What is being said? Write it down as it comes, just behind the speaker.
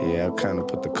kind of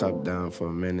put the cup down for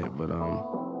a minute, but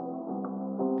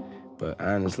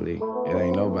honestly, it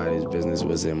ain't nobody's business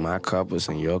what's in my cup, what's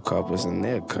in your cup, what's in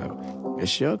their cup.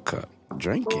 It's your cup.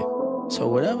 Drink it. So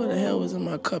whatever the hell was in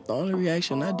my cup, the only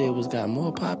reaction I did was got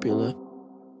more popular,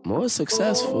 more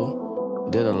successful,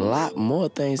 did a lot more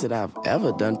things that I've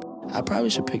ever done. I probably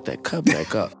should pick that cup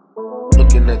back up.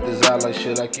 Looking at this eye like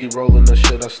shit, I keep rolling or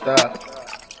should I stop?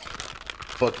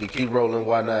 Fuck it, keep rolling,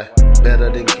 why not?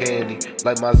 Better than candy,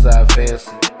 like my side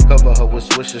fancy. Cover her with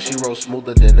Swisher, she roll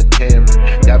smoother than a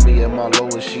camera. Got me at my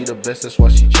lowest, she the best, that's why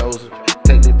she chosen.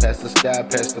 Take me past the sky,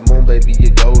 past the moon, baby,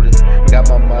 you're golden. Got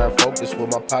my mind focused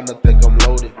with my partner, think I'm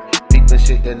loaded. Peeping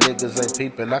shit that niggas ain't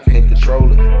peeping, I can't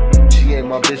control it. She ain't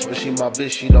my bitch, but she my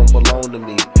bitch, she don't belong to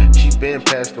me. She been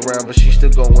passed around, but she still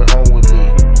going home with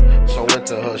me. So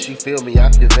into her, she feel me, I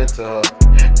give in to her.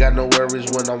 Got no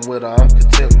worries when I'm with her, I'm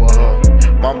content with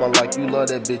her. Mama like, you love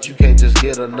that bitch, you can't just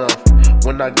get enough.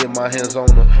 When I get my hands on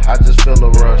her, I just feel a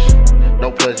rush.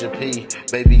 No pleasure P,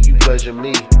 baby, you pleasure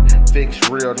me. Fix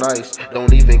real nice,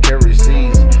 don't even carry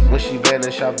seeds. When she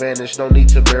vanish, I vanish, no need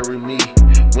to bury me.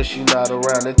 When she not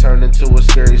around, it turn into a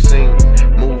scary scene.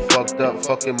 Mood fucked up,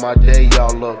 fucking my day,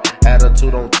 y'all up.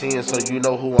 Attitude on 10, so you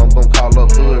know who I'm gon' call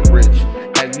up hood rich.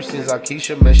 Have you seen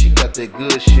Wockesha, man, she got that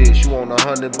good shit. She want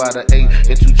 100 by the 8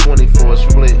 and 220 for a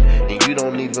split. And you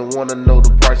don't even wanna know the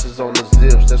prices on the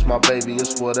zips. That's my baby,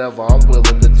 it's whatever, I'm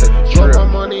willing to take a trip. Throw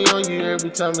my money on you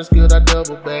every time it's good, I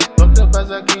double back. Fucked up by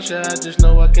Wockesha, I just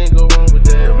know I can't go wrong with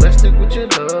that. Domestic with your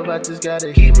love, I just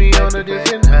gotta keep me on a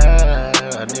different high.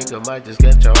 A nigga might just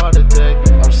get your heart attack.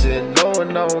 I'm sitting low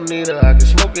and I don't need her. I can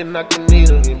smoke and I can need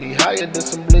her. And be higher than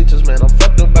some bleachers, man. I'm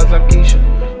fucked up by Wockesha.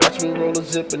 Watch me roll a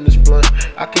zip in this blunt.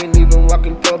 I can't even walk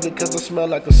in public cause I smell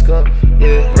like a skunk.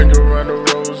 Yeah, bring around the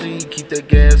rosy, keep that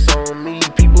gas on me.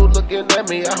 People looking at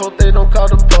me, I hope they don't call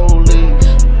the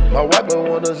police. My wife don't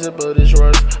want a zip of this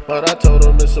rush, but I told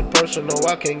them it's a personal,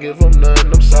 I can't give them none,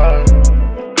 I'm sorry.